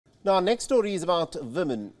Now, our next story is about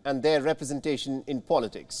women and their representation in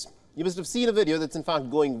politics. You must have seen a video that's in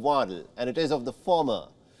fact going viral, and it is of the former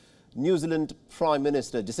New Zealand Prime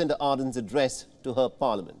Minister Jacinda Ardern's address to her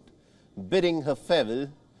parliament. Bidding her farewell,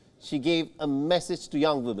 she gave a message to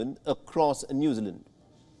young women across New Zealand.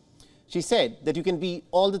 She said that you can be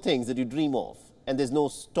all the things that you dream of, and there's no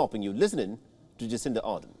stopping you. Listen in to Jacinda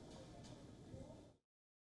Ardern.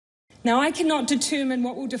 Now, I cannot determine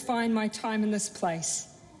what will define my time in this place,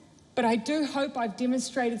 but I do hope I've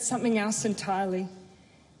demonstrated something else entirely,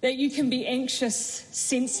 that you can be anxious,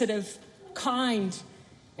 sensitive, kind,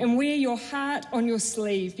 and wear your heart on your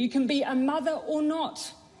sleeve. You can be a mother or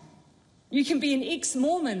not. You can be an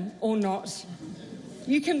ex-Mormon or not.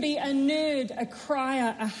 You can be a nerd, a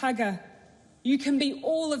crier, a hugger. You can be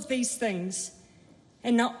all of these things.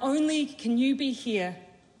 And not only can you be here,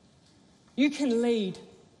 you can lead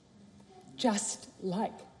just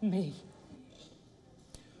like me.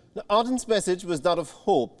 Now, Ardern's message was that of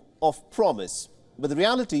hope, of promise. But the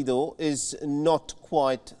reality, though, is not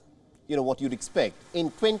quite, what you'd expect.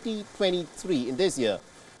 In 2023, in this year,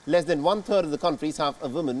 less than one-third of the countries have a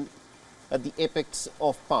woman at the apex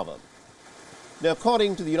of power. Now,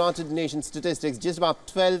 according to the United Nations statistics, just about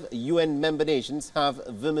 12 UN member nations have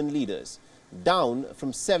women leaders, down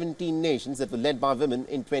from 17 nations that were led by women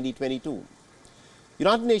in 2022.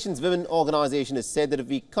 United Nations Women Organization has said that if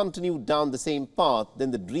we continue down the same path,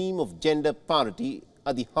 then the dream of gender parity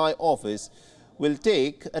at the high office will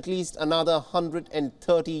take at least another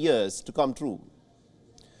 130 years to come true.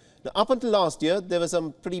 Now, up until last year, there were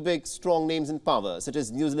some pretty big, strong names in power, such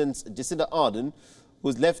as New Zealand's Jacinda Ardern,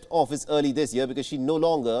 who's left office early this year because she no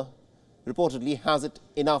longer, reportedly, has it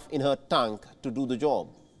enough in her tank to do the job.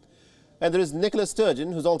 And there is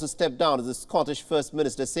Sturgeon, who's also stepped down as the Scottish First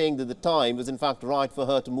Minister, saying that the time was in fact right for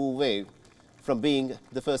her to move away from being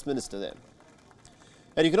the First Minister there.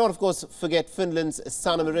 And you cannot, of course, forget Finland's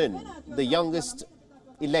Marin, the youngest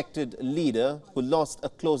elected leader who lost a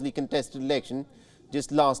closely contested election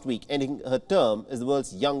just last week, ending her term as the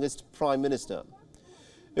world's youngest Prime Minister.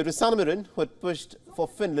 It was Marin who had pushed for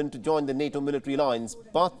Finland to join the NATO military alliance,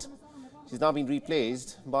 but she's now been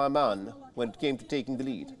replaced by a man when it came to taking the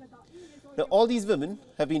lead. Now, all these women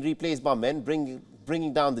have been replaced by men,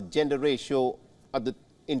 bringing down the gender ratio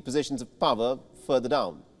in positions of power further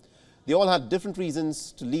down. They all had different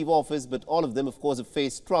reasons to leave office, but all of them, of course, have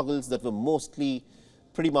faced struggles that were mostly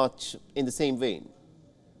pretty much in the same vein.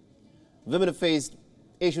 Women have faced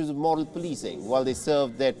issues of moral policing while they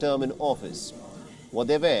served their term in office. What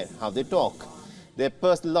they wear, how they talk, their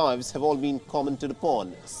personal lives have all been commented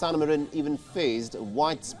upon. Marin even faced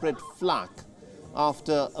widespread flack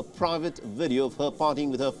after a private video of her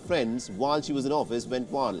partying with her friends while she was in office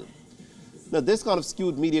went viral. Now, this kind of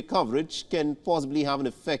skewed media coverage can possibly have an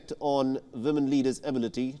effect on women leaders'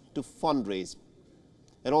 ability to fundraise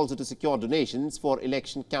and also to secure donations for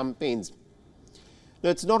election campaigns. Now,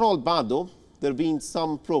 it's not all bad, though. There have been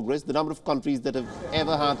some progress. The number of countries that have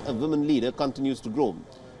ever had a woman leader continues to grow.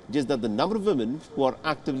 Just that the number of women who are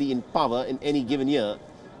actively in power in any given year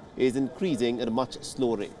is increasing at a much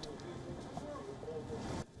slower rate.